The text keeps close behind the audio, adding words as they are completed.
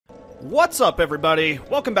What's up, everybody?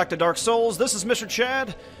 Welcome back to Dark Souls. This is Mr.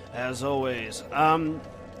 Chad, as always.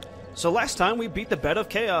 So last time we beat the Bed of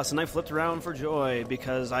Chaos, and I flipped around for joy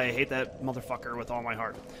because I hate that motherfucker with all my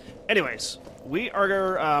heart. Anyways, we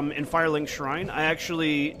are in Firelink Shrine. I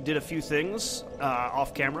actually did a few things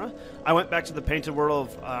off camera. I went back to the Painted World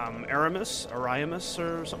of Aramis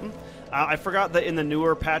or something. I forgot that in the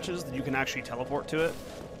newer patches that you can actually teleport to it,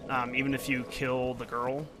 even if you kill the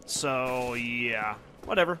girl. So yeah.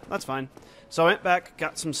 Whatever, that's fine. So I went back,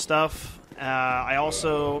 got some stuff. I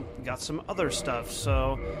also got some other stuff.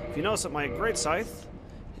 So if you notice that my Great Scythe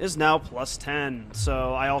is now plus 10.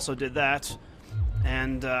 So I also did that.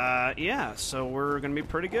 And yeah, so we're going to be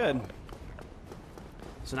pretty good.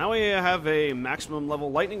 So now we have a maximum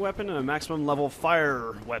level lightning weapon and a maximum level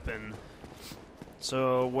fire weapon.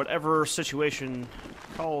 So whatever situation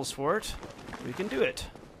calls for it, we can do it.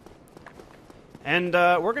 And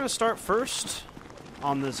we're going to start first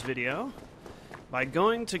on this video by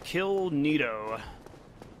going to kill Nito.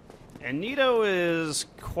 And Nito is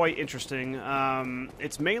quite interesting.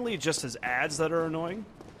 It's mainly just his ads that are annoying.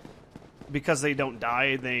 Because they don't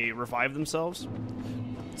die, they revive themselves.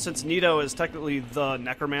 Since Nito is technically the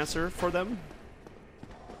necromancer for them.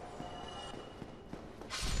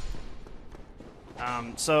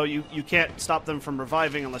 So you can't stop them from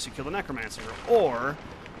reviving unless you kill the necromancer. Or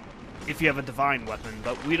if you have a divine weapon,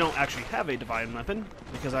 but we don't actually have a divine weapon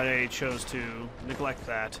because I chose to neglect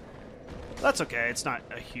that. That's okay, it's not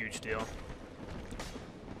a huge deal.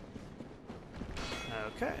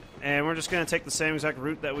 Okay, and we're just going to take the same exact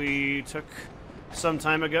route that we took some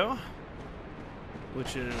time ago,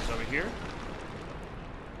 which is over here.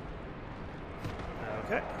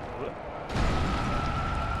 Okay.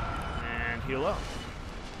 And heal up.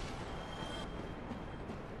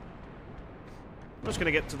 I'm just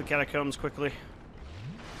gonna get to the catacombs quickly.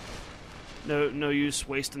 No use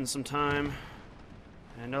wasting some time.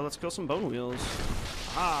 And let's kill some bone wheels.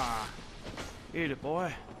 Ah, eat it,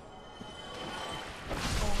 boy.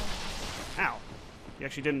 Ow! He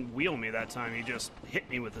actually didn't wheel me that time. He just hit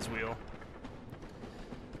me with his wheel.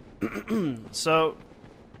 So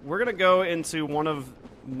we're gonna go into one of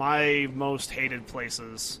my most hated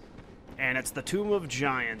places, and it's the Tomb of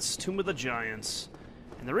Giants. Tomb of the Giants.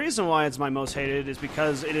 And the reason why it's my most hated is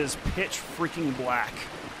because it is pitch freaking black.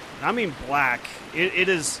 And I mean black.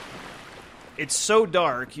 It's so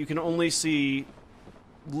dark you can only see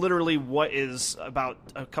literally what is about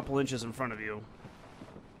a couple inches in front of you.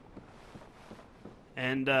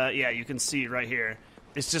 And yeah, you can see right here.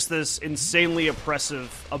 It's just this insanely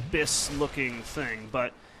oppressive abyss-looking thing.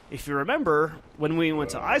 But if you remember, when we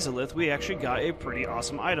went to Izalith, we actually got a pretty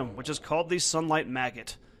awesome item, which is called the Sunlight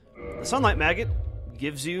Maggot. The Sunlight Maggot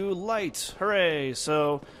gives you light. Hooray!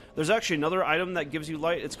 So there's actually another item that gives you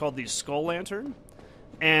light. It's called the Skull Lantern.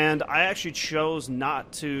 And I actually chose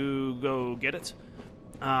not to go get it.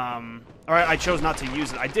 Or I chose not to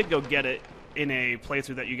use it. I did go get it in a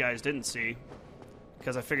playthrough that you guys didn't see,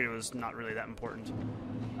 because I figured it was not really that important.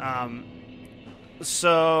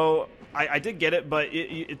 So I did get it, but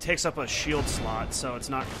it takes up a shield slot, so it's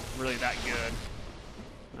not really that good.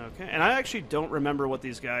 Okay, and I actually don't remember what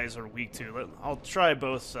these guys are weak to. I'll try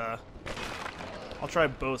both. I'll try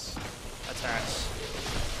both attacks.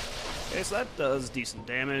 Okay, so that does decent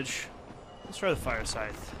damage. Let's try the Fire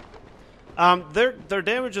Scythe. Their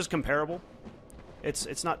damage is comparable.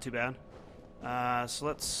 It's not too bad. So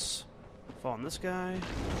let's fall on this guy.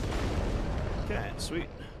 Okay, sweet.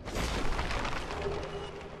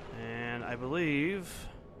 And I believe.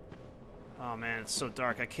 Oh man, it's so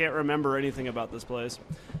dark. I can't remember anything about this place.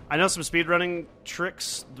 I know some speedrunning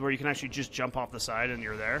tricks where you can actually just jump off the side and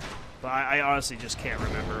you're there. But I honestly just can't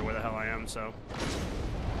remember where the hell I am, so.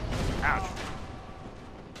 Ouch.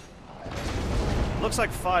 Looks like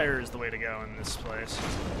fire is the way to go in this place.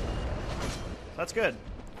 That's good.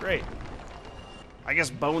 Great. I guess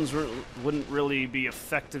bones wouldn't really be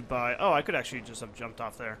affected by... Oh, I could actually just have jumped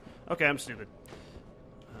off there. Okay, I'm stupid.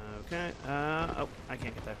 Okay. Oh, I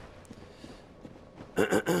can't get there.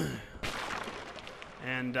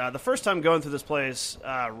 And the first time going through this place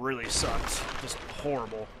really sucked. Just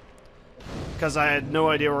horrible. Because I had no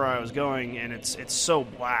idea where I was going, and it's so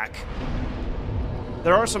black.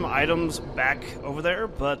 There are some items back over there,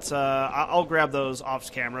 but I'll grab those off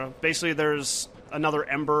camera. Basically, there's another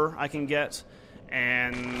ember I can get,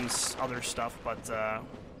 and other stuff, but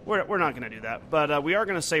we're not going to do that. But we are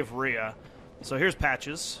going to save Rhea. So here's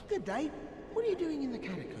Patches. Good day. What are you doing in the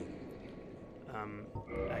catacomb?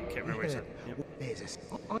 I can't remember what he said. Yep. There's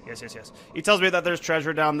Yes. He tells me that there's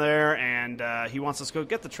treasure down there, and he wants us to go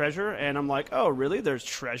get the treasure, and I'm like, oh, really? There's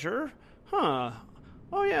treasure? Huh.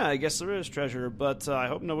 Oh yeah, I guess there is treasure, but I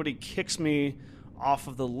hope nobody kicks me off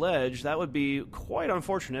of the ledge. That would be quite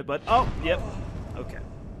unfortunate, but... Oh, yep. Okay.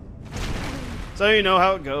 So you know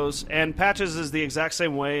how it goes. And Patches is the exact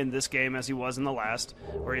same way in this game as he was in the last,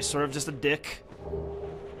 where he's sort of just a dick.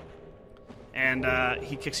 And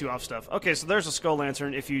he kicks you off stuff. Okay, so there's a skull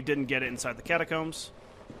lantern if you didn't get it inside the catacombs.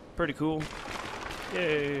 Pretty cool.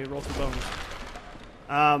 Yay, roll 2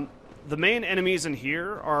 bones. The main enemies in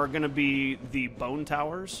here are going to be the bone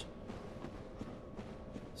towers.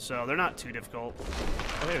 So they're not too difficult.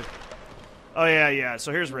 Oh, yeah.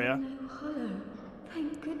 So here's Rhea. No hollow.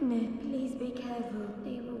 Thank goodness. Please be careful.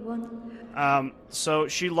 They will want... So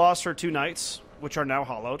she lost her 2 knights, which are now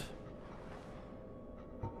hollowed.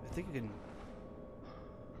 I think you can...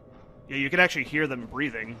 Yeah, you can actually hear them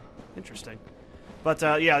breathing. Interesting. But,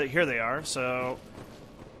 yeah, here they are. So,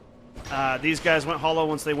 these guys went hollow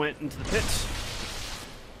once they went into the pit.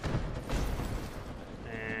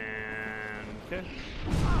 And, okay.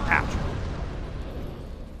 Ouch.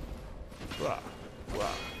 Wow.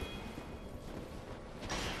 Wow.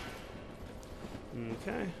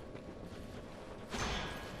 Okay.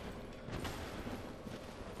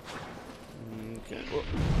 Okay. Whoa.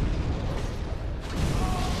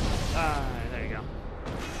 There you go.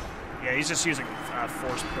 Yeah, he's just using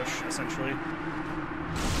force push, essentially.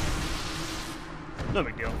 No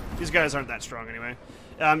big deal. These guys aren't that strong anyway.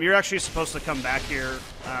 You're actually supposed to come back here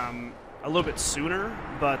a little bit sooner,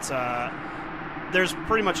 but there's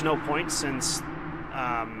pretty much no point since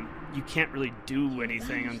you can't really do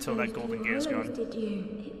anything until that golden gate is gone. Did you?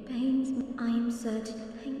 It pains me. I am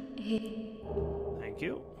certain. Thank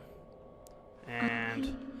you.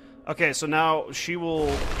 And... Okay, so now she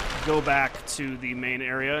will go back to the main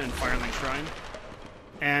area in Firelink Shrine.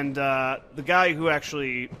 And the guy who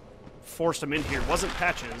actually forced him in here wasn't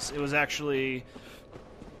Patches. It was actually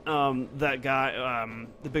that guy,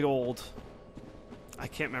 the big old... I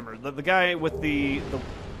can't remember. The guy with the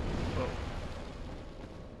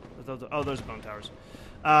oh, those are bone towers.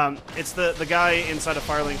 It's the guy inside of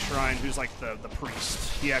Firelink Shrine who's like the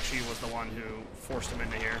priest. He actually was the one who forced him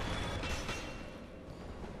into here.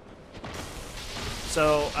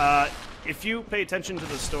 So, if you pay attention to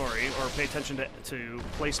the story, or pay attention to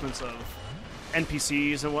placements of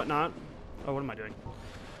NPCs and whatnot... Oh, what am I doing?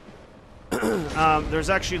 There's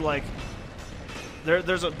actually, like...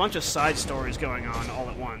 There's a bunch of side stories going on all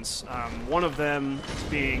at once. One of them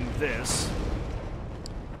being this.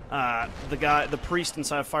 The priest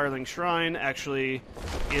inside of Firelink Shrine actually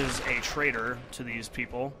is a traitor to these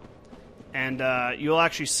people. And you'll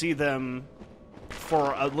actually see them...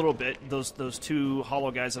 for a little bit, those 2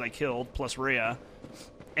 hollow guys that I killed, plus Rhea,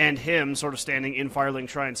 and him sort of standing in Firelink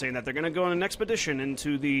Shrine saying that they're going to go on an expedition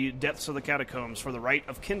into the depths of the catacombs for the rite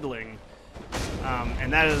of kindling.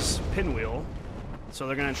 And that is Pinwheel. So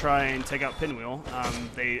they're going to try and take out Pinwheel.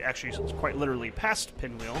 They actually quite literally passed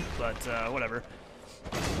Pinwheel, but whatever.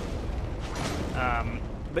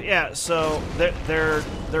 But yeah, so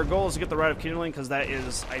their goal is to get the rite of kindling, because that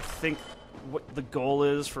is, I think, what the goal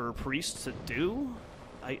is for a priest to do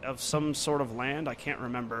of some sort of land. I can't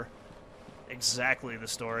remember exactly the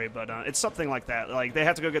story, but it's something like that. Like, they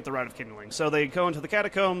have to go get the rite of kindling. So they go into the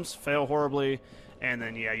catacombs, fail horribly, and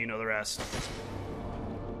then, yeah, you know the rest.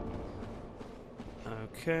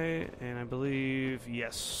 Okay, and I believe,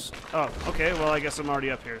 yes. Oh, okay, well, I guess I'm already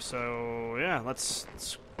up here. So, yeah, let's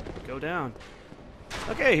go down.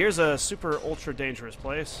 Okay, here's a super ultra dangerous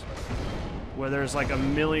place where there's like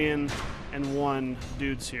 1,000,001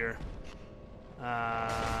 dudes here.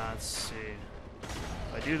 Let's see.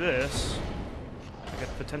 If I do this, I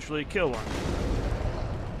could potentially kill one.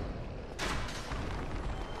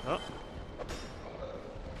 Oh.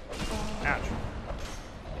 Ouch.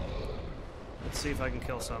 Let's see if I can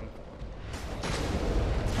kill some.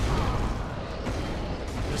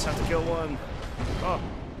 Just have to kill one. Oh.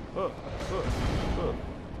 Oh. Oh. Oh.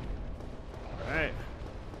 Alright.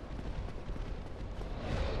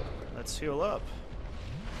 Let's heal up.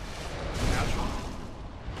 Ouch.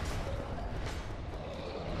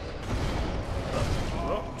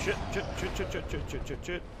 Oh, shit.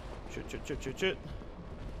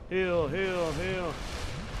 Heal.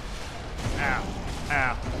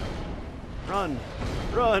 Ow.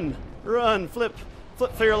 Run. Flip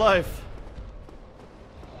for your life.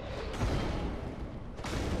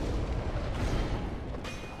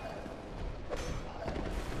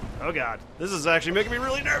 Oh god, this is actually making me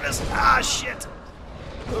really nervous. Ah, shit.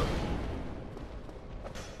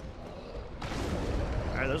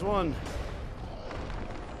 Alright, there's one.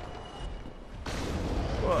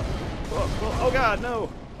 Whoa. Oh god,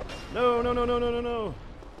 no. No.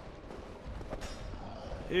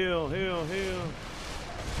 Heal.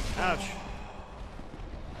 Ouch.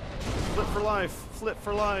 Flip for life. Flip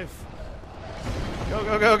for life. Go,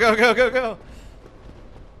 go, go, go, go, go, go.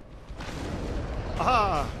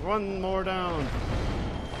 Aha! One more down.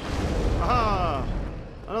 Aha!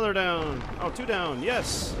 Another down. Oh, 2 down.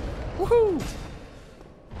 Yes. Woohoo!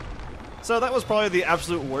 So that was probably the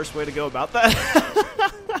absolute worst way to go about that.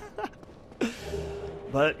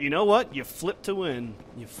 But you know what? You flip to win.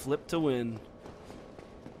 You flip to win.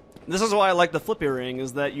 This is why I like the flippy ring,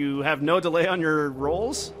 is that you have no delay on your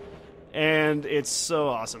rolls, and it's so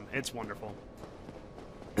awesome. It's wonderful.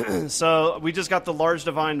 So we just got the large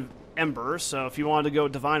divine ember, so if you wanted to go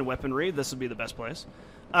divine weaponry, this would be the best place.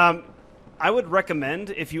 I would recommend,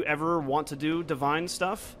 if you ever want to do divine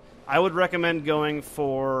stuff, I would recommend going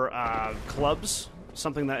for clubs,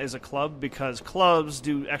 something that is a club, because clubs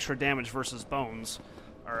do extra damage versus bones,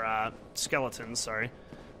 or skeletons, sorry.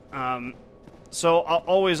 So I'll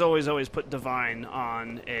always put divine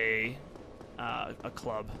on a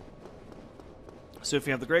club. So if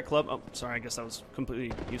you have the great club, oh, sorry, I guess that was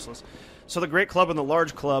completely useless. So the great club and the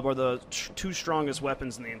large club are the 2 strongest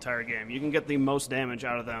weapons in the entire game. You can get the most damage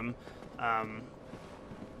out of them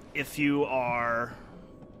if you are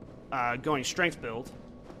going strength build.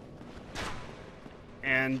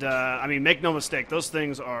 And, I mean, make no mistake, those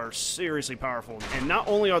things are seriously powerful. And not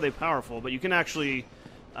only are they powerful, but you can actually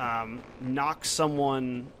knock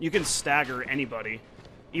someone... You can stagger anybody,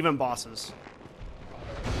 even bosses.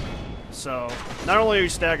 So, not only are you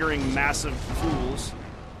staggering massive fools,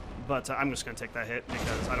 but I'm just going to take that hit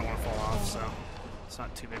because I don't want to fall off, so it's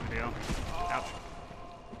not too big a deal. Ouch.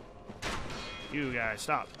 You guys,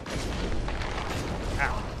 stop.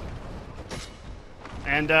 Ow.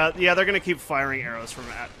 And, yeah, they're going to keep firing arrows from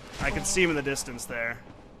that. I can see them in the distance there.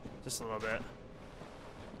 Just a little bit.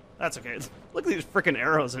 That's okay. Look at these freaking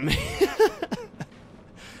arrows in me.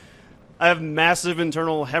 I have massive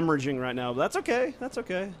internal hemorrhaging right now, but that's okay. That's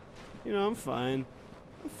okay. You know, I'm fine.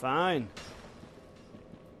 I'm fine.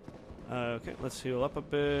 Okay, let's heal up a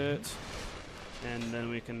bit. And then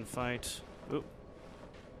we can fight... Oop.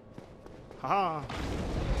 Haha.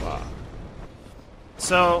 Wow.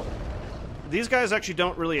 So, these guys actually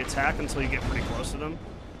don't really attack until you get pretty close to them.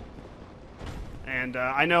 And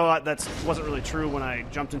I know that wasn't really true when I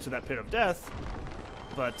jumped into that pit of death.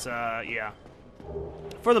 But, yeah.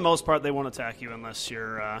 For the most part, they won't attack you unless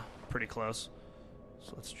you're pretty close.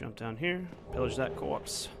 So let's jump down here, pillage that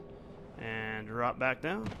corpse, and drop back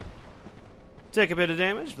down. Take a bit of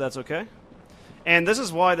damage, but that's okay. And this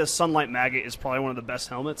is why the Sunlight Maggot is probably one of the best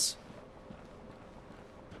helmets.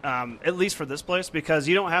 At least for this place, because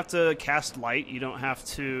you don't have to cast light, you don't have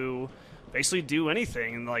to basically do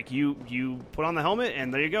anything. Like, you put on the helmet,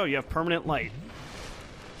 and there you go, you have permanent light.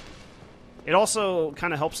 It also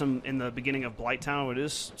kind of helps in the beginning of Blighttown, where it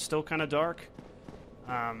is still kind of dark.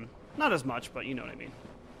 Not as much, but you know what I mean.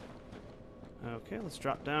 Okay, let's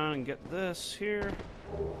drop down and get this here.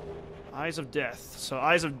 Eyes of Death. So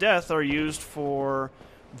Eyes of Death are used for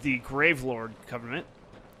the Gravelord Covenant.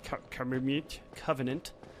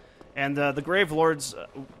 Covenant. And the Gravelords,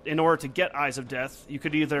 in order to get Eyes of Death, you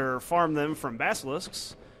could either farm them from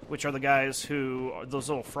Basilisks, which are the guys who are those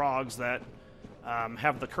little frogs that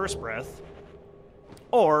have the Curse Breath.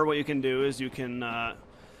 Or what you can do is you can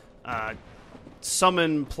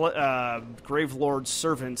summon Gravelord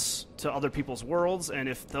servants to other people's worlds, and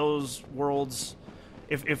if those worlds,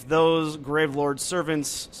 if those Gravelord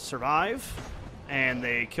servants survive and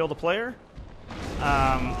they kill the player,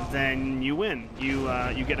 then you win. You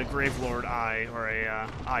get a Gravelord Eye, or a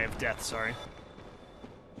Eye of Death. Sorry.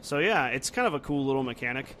 So yeah, it's kind of a cool little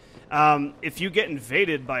mechanic. If you get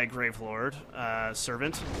invaded by a Gravelord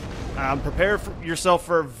servant, prepare yourself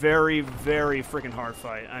for a very, very freaking hard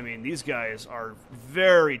fight. I mean, these guys are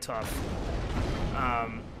very tough.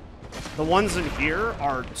 The ones in here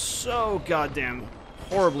are so goddamn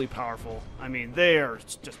horribly powerful. I mean, they are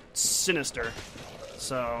just sinister.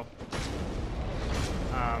 So,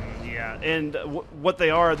 yeah. And what they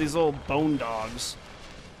are these little bone dogs.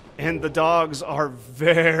 And the dogs are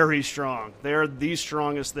very strong. They're the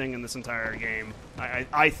strongest thing in this entire game.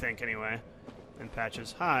 I think, anyway. And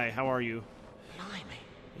Patches. Hi, how are you? Blimey.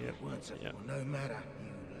 Yep. Words Yep. no matter,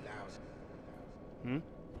 you lousy.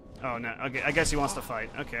 Oh, no. Okay, I guess he wants to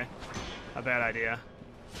fight. Okay. A bad idea.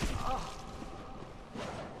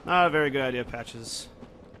 Not a very good idea, Patches.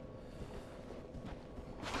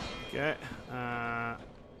 Okay.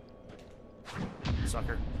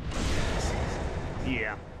 Sucker.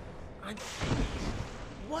 Yeah.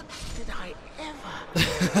 What did I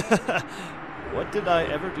ever... What did I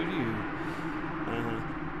ever do to you?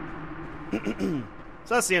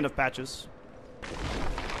 So that's the end of Patches.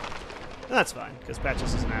 That's fine, because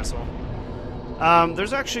Patches is an asshole.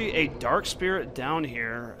 There's actually a dark spirit down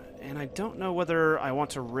here, and I don't know whether I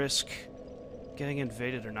want to risk getting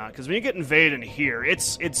invaded or not. Because when you get invaded in here,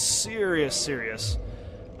 it's serious. Serious.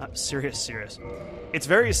 It's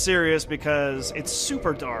very serious because it's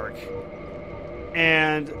super dark,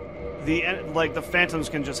 and the phantoms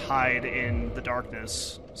can just hide in the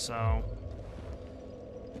darkness. So,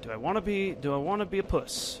 do I want to be a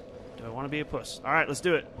puss? Do I want to be a puss? All right, let's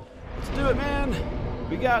do it. Let's do it, man.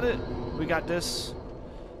 We got it. We got this.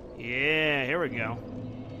 Yeah, here we go.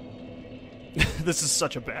 This is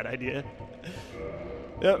such a bad idea.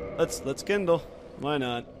 Yep, let's kindle. Why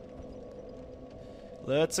not?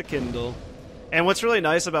 Let's a kindle. And what's really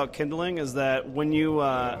nice about kindling is that when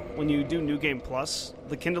you do New Game Plus,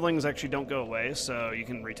 the kindlings actually don't go away, so you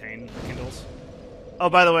can retain the kindles. Oh,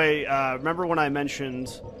 by the way, remember when I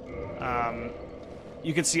mentioned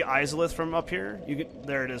you can see Izalith from up here?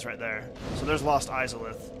 There it is right there. So there's Lost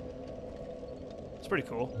Izalith. It's pretty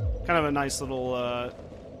cool. Kind of a nice little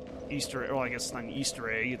Easter egg. Well, I guess it's not an Easter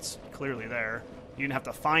egg. It's clearly there. You didn't have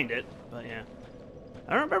to find it, but yeah.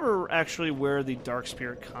 I don't remember actually where the Dark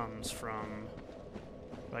Spirit comes from.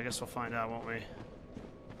 But I guess we'll find out, won't we?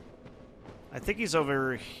 I think he's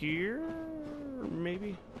over here,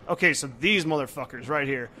 maybe? Okay, so these motherfuckers right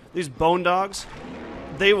here. These bone dogs,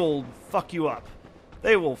 they will fuck you up.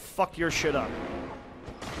 They will fuck your shit up.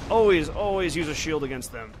 Always use a shield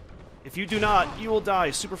against them. If you do not, you will die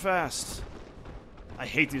super fast. I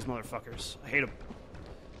hate these motherfuckers. I hate them.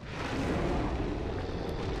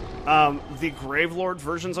 The Gravelord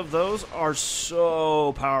versions of those are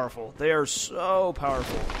so powerful. They are so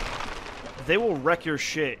powerful. They will wreck your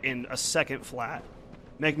shit in a second flat.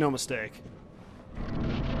 Make no mistake.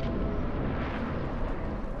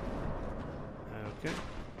 Okay.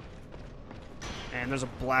 And there's a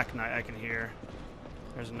Black Knight I can hear.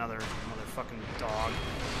 There's another motherfucking dog.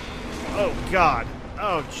 Oh, God.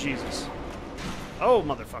 Oh, Jesus. Oh,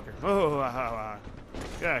 motherfucker. Oh,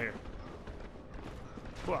 get out of here.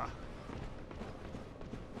 Wah.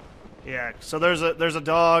 Yeah, so there's a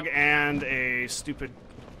dog and a stupid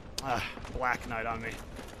Black Knight on me.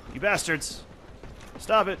 You bastards.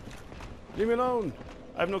 Stop it. Leave me alone.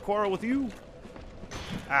 I have no quarrel with you.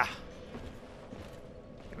 Ah.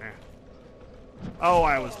 Come here. Oh,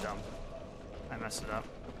 I was dumb. I messed it up.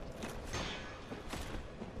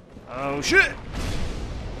 Oh, shit!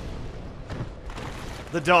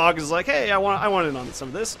 The dog is like, hey, I want in on some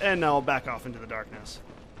of this, and now I'll back off into the darkness.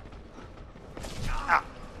 Ah!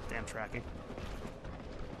 Damn tracking.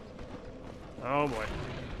 Oh, boy.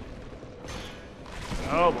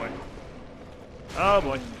 Oh, boy. Oh,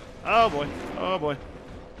 boy. Oh, boy. Oh, boy.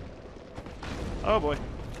 Oh, boy.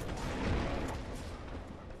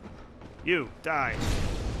 You, die.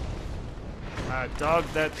 A dog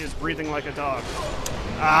that is breathing like a dog.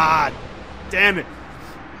 Ah, damn it.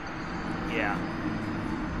 Yeah.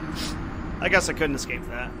 I guess I couldn't escape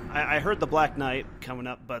that. I heard the Black Knight coming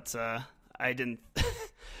up, but I didn't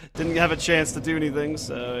have a chance to do anything,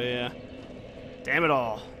 so yeah. Damn it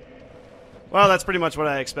all. Well, that's pretty much what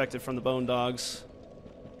I expected from the Bone Dogs.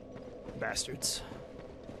 Bastards.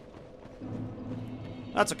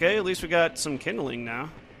 That's okay, at least we got some kindling now.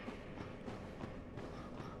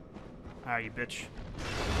 Ah, you bitch.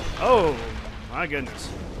 Oh, my goodness.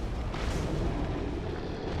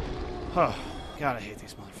 Oh, God, I hate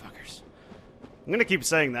these motherfuckers. I'm gonna keep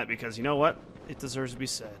saying that because, you know what? It deserves to be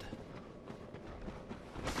said.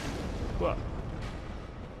 Whoa.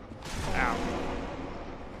 Ow.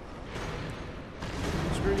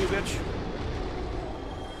 Screw you, bitch.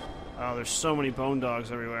 Oh, there's so many bone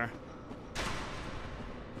dogs everywhere.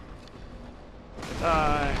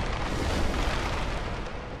 Die.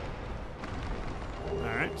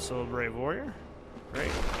 Alright, so Brave Warrior.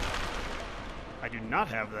 Great. I do not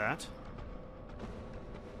have that.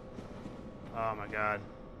 Oh my god.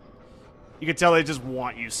 You can tell they just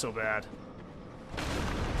want you so bad.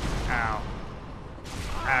 Ow.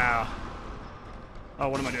 Ow. Oh,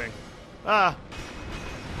 what am I doing? Ah!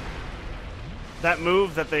 That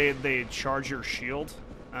move that they charge your shield,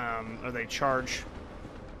 or they charge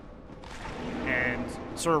and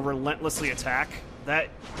sort of relentlessly attack, that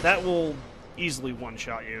will easily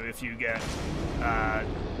one-shot you if you get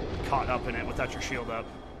caught up in it without your shield up.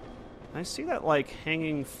 I see that, like,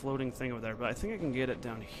 hanging, floating thing over there, but I think I can get it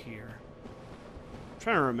down here. I'm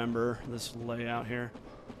trying to remember this layout here.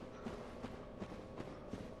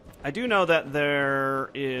 I do know that there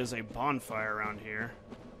is a bonfire around here.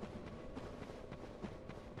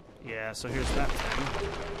 Yeah, so here's that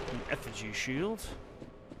thing. An effigy shield.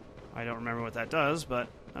 I don't remember what that does, but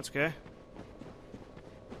that's okay.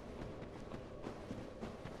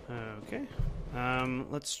 Okay.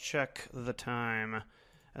 Let's check the time,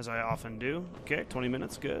 as I often do. Okay, 20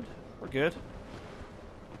 minutes, good. We're good.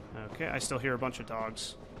 Okay, I still hear a bunch of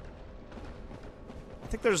dogs. I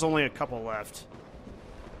think there's only a couple left.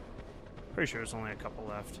 Pretty sure there's only a couple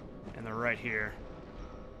left. And they're right here.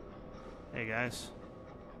 Hey guys.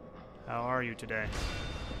 How are you today?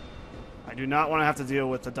 I do not want to have to deal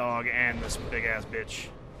with the dog and this big ass bitch.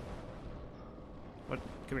 What?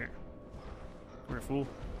 Come here. Come here, fool.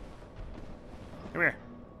 Come here.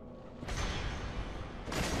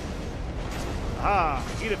 Ah,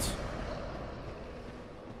 eat it.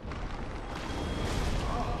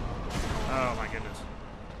 Oh my goodness.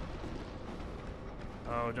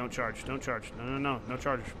 Oh, don't charge. Don't charge. No, no, no. No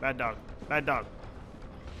charge. Bad dog. Bad dog.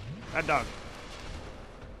 Bad dog.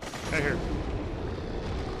 Right here.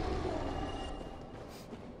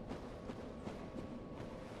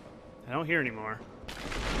 I don't hear anymore.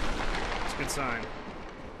 It's a good sign.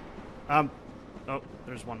 Oh,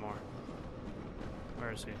 there's one more.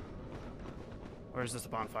 Where is he? Or is this the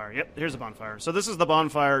bonfire? Yep, here's the bonfire. So this is the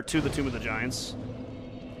bonfire to the Tomb of the Giants.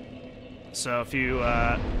 So if you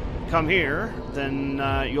come here, then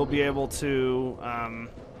you'll be able to,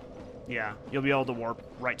 yeah, you'll be able to warp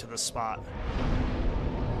right to this spot.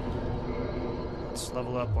 Let's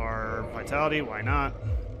level up our vitality. Why not?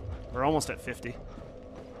 We're almost at 50.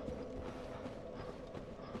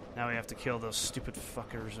 Now we have to kill those stupid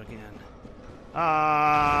fuckers again.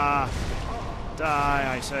 Ah!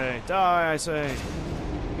 Die, I say. Die, I say.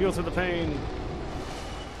 Heal through the pain.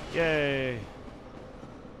 Yay.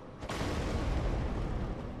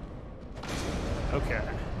 Okay.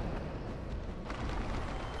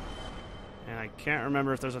 And I can't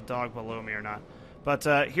remember if there's a dog below me or not.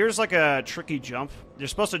 But here's like a tricky jump. You're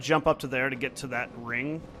supposed to jump up to there to get to that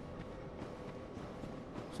ring.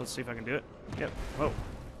 So let's see if I can do it. Yep. Whoa.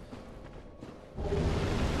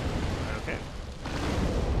 Okay.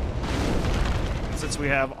 And since we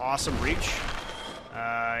have awesome reach,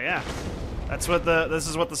 yeah, that's what this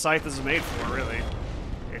is what the scythe is made for, really.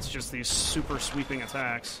 It's just these super sweeping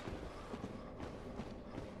attacks.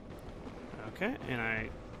 Okay, and I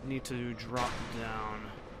need to drop down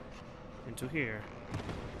into here.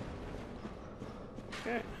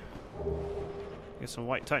 Okay. Get some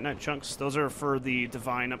white Titanite chunks. Those are for the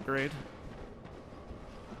divine upgrade.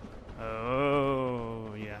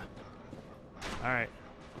 Oh, yeah. Alright.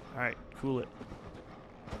 Alright, cool it.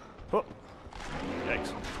 Oh!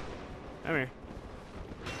 Yikes. Come here.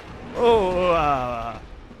 Oh!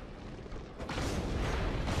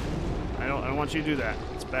 I don't want you to do that.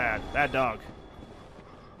 It's bad. Bad dog.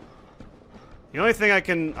 The only thing I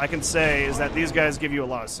can say is that these guys give you a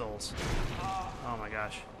lot of souls. Oh my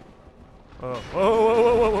gosh. Whoa. Whoa, whoa,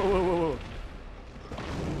 whoa, whoa, whoa, whoa, whoa.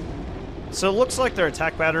 So it looks like their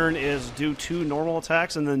attack pattern is do 2 normal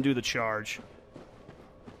attacks and then do the charge.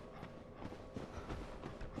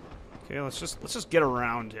 Okay, let's just get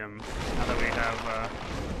around him now that we have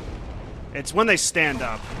it's when they stand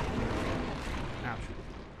up. Ouch.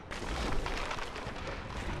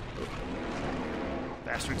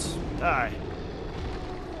 Bastards. Die.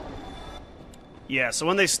 Yeah, so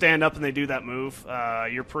when they stand up and they do that move,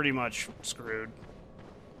 you're pretty much screwed.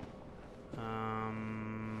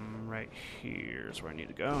 Right here's where I need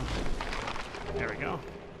to go. There we go.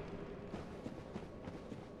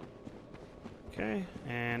 Okay,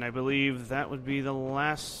 and I believe that would be the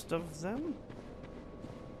last of them?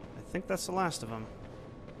 I think that's the last of them.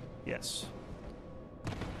 Yes.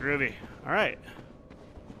 Groovy. Alright.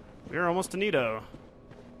 We're almost to Nito.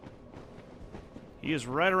 He is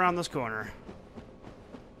right around this corner.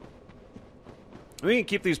 We can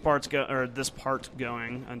keep these parts this part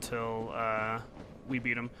going until we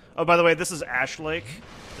beat him. Oh, by the way, this is Ash Lake.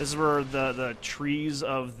 This is where the trees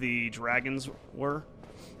of the dragons were.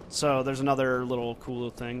 So there's another little cool little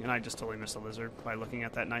thing, and I just totally missed a lizard by looking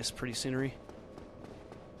at that nice, pretty scenery.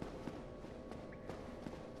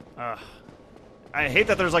 I hate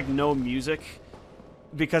that there's like no music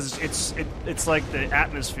because it's like the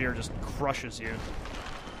atmosphere just crushes you.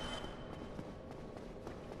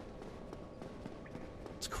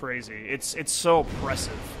 It's crazy. It's so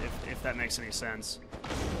oppressive, if that makes any sense.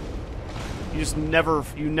 You just never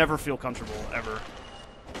feel comfortable ever.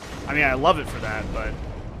 I mean, I love it for that, but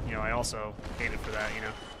you know, I also hate it for that.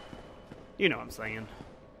 You know what I'm saying.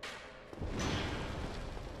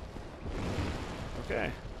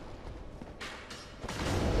 Okay.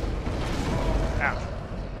 Ow.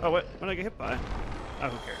 Oh, what did I get hit by? Oh,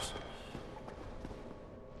 who cares?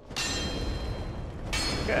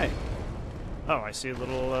 Okay. Oh, I see a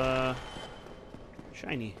little,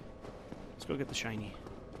 shiny. Let's go get the shiny.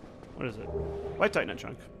 What is it? White Titanite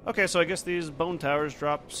chunk. Okay, so I guess these bone towers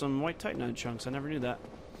drop some white Titanite chunks. I never knew that.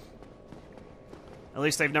 At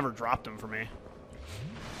least they've never dropped them for me.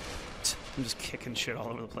 I'm just kicking shit all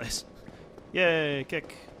over the place. Yay,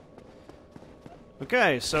 kick.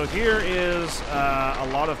 Okay, so here is a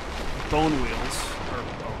lot of bone wheels, or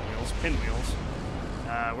bone wheels, pinwheels.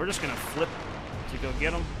 We're just gonna flip to go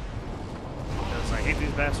get them, because I hate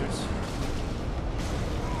these bastards.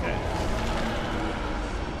 Okay.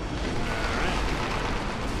 Alright.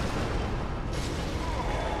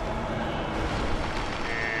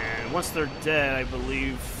 And once they're dead, I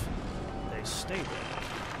believe they stay dead.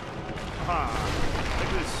 Aha!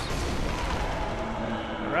 Like this.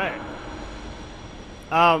 Alright.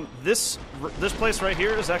 This place right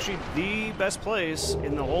here is actually the best place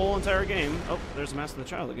in the whole entire game. Oh, there's the Mask of the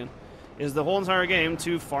Child again. Is the whole entire game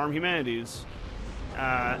to farm humanities.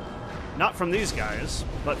 Not from these guys,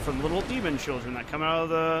 but from little demon children that come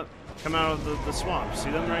out of the swamp.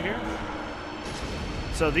 See them right here?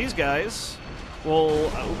 So these guys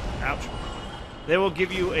will ouch. They will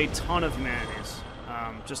give you a ton of humanities.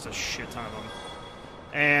 Just a shit ton of them.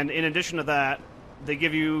 And in addition to that, they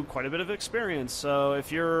give you quite a bit of experience. So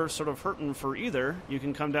if you're sort of hurting for either, you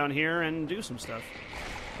can come down here and do some stuff.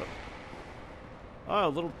 Oh,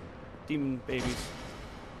 little demon babies.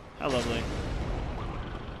 How lovely.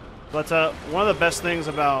 But one of the best things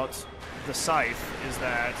about the scythe is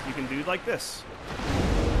that you can do like this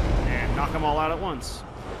and knock them all out at once.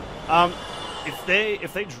 If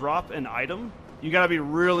they drop an item, you gotta be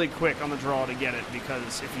really quick on the draw to get it,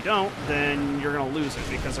 because if you don't, then you're gonna lose it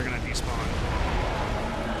because they're gonna despawn.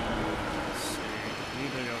 Let's see. I need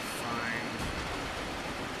to go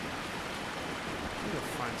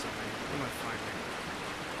find something. What am I finding?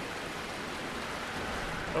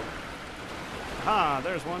 Oh. Aha,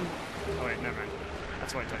 there's one. Oh wait, never mind.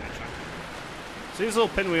 That's White Titanite chunk. So these little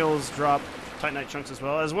pinwheels drop Titanite chunks as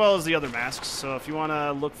well as the other masks. So if you want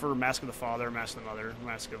to look for Mask of the Father, Mask of the Mother,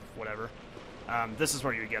 Mask of whatever, this is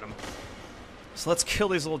where you get them. So let's kill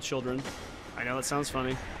these little children. I know that sounds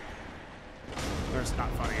funny. Or it's not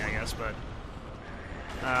funny, I guess, but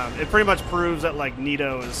it pretty much proves that, like,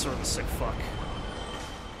 Nito is sort of a sick fuck.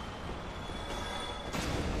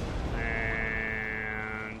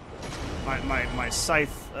 And my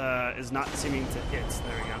scythe is not seeming to hit.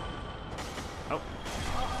 There we go. Oh.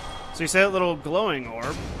 So you see that little glowing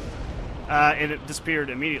orb, and it disappeared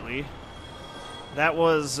immediately. That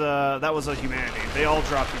was a humanity. They all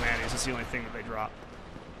drop humanities. It's the only thing that they drop.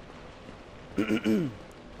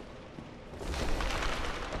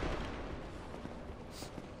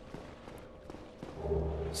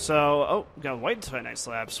 So, oh, got a white Titanite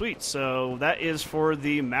slab. Sweet. So that is for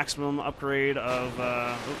the maximum upgrade of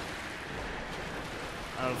the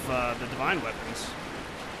divine weapons.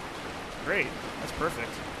 Great. That's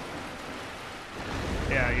perfect.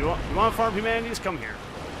 Yeah, you want to farm humanities? Come here.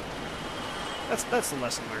 That's the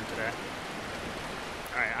lesson learned today.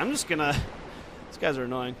 Alright, I'm just gonna... These guys are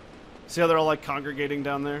annoying. See how they're all, like, congregating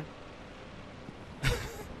down there?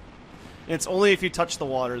 It's only if you touch the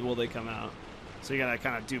water will they come out. So you gotta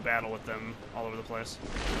kind of do battle with them all over the place.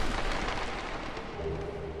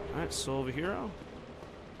 Alright, Soul of a Hero.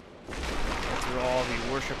 Go through all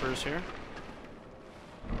the worshippers here.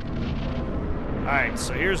 Alright,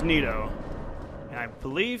 so here's Nito. And I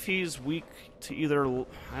believe he's weak to either...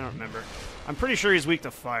 I don't remember. I'm pretty sure he's weak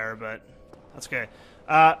to fire, but that's okay.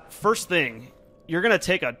 First thing, you're going to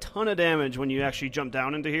take a ton of damage when you actually jump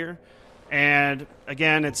down into here. And,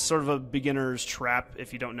 again, it's sort of a beginner's trap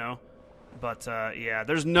if you don't know. But, yeah,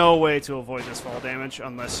 there's no way to avoid this fall damage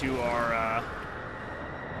unless you are...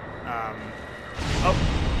 oh.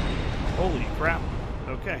 Holy crap.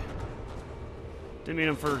 Okay. Didn't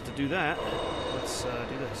mean to do that. Let's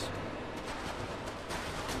do this.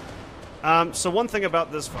 So one thing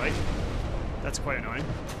about this fight that's quite annoying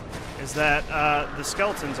is that the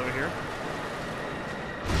skeletons over here,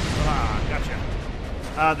 gotcha,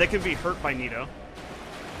 they can be hurt by Nito,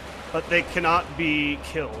 but they cannot be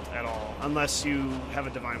killed at all unless you have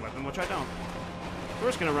a divine weapon, which I don't. We're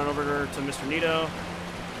just going to run over to Mr. Nito,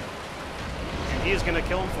 and he is going to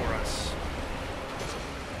kill him for us.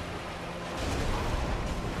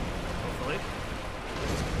 Hopefully.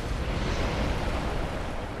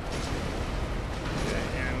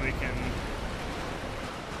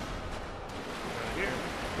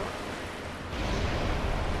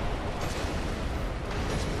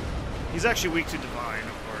 He's actually weak to divine,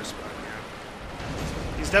 of course, but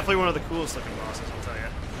yeah. He's definitely one of the coolest looking bosses, I'll tell you.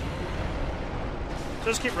 So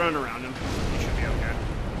just keep running around him. He should be okay.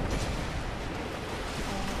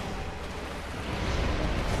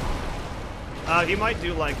 He might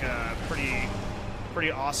do like a pretty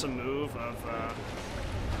pretty awesome move of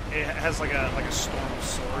it has like a storm of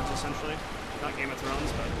swords essentially, not Game of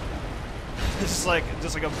Thrones, but it's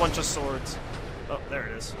just like a bunch of swords. Oh, there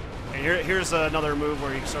it is. And here's another move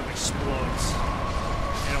where he sort of explodes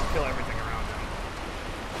and it'll kill everything around him,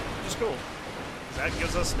 which is cool. That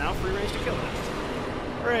gives us now free range to kill it.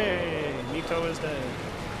 Hooray! Nito is dead.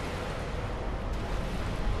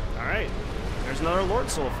 Alright, there's another Lord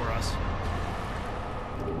Soul for us.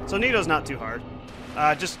 So Nito's not too hard.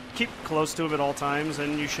 Just keep close to him at all times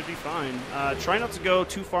and you should be fine. Try not to go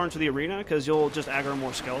too far into the arena because you'll just aggro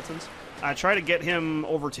more skeletons. Try to get him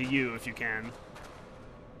over to you if you can.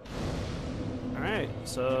 Alright,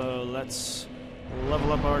 so let's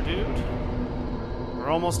level up our dude. We're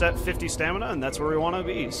almost at 50 stamina, and that's where we want to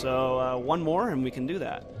be. So one more, and we can do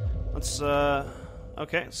that. Let's.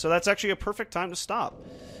 Okay, so that's actually a perfect time to stop.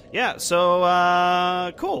 Yeah.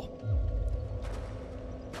 So cool.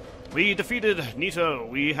 We defeated Nito.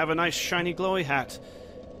 We have a nice shiny glowy hat,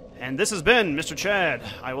 and this has been Mr. Chad.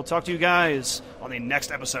 I will talk to you guys on the next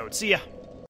episode. See ya.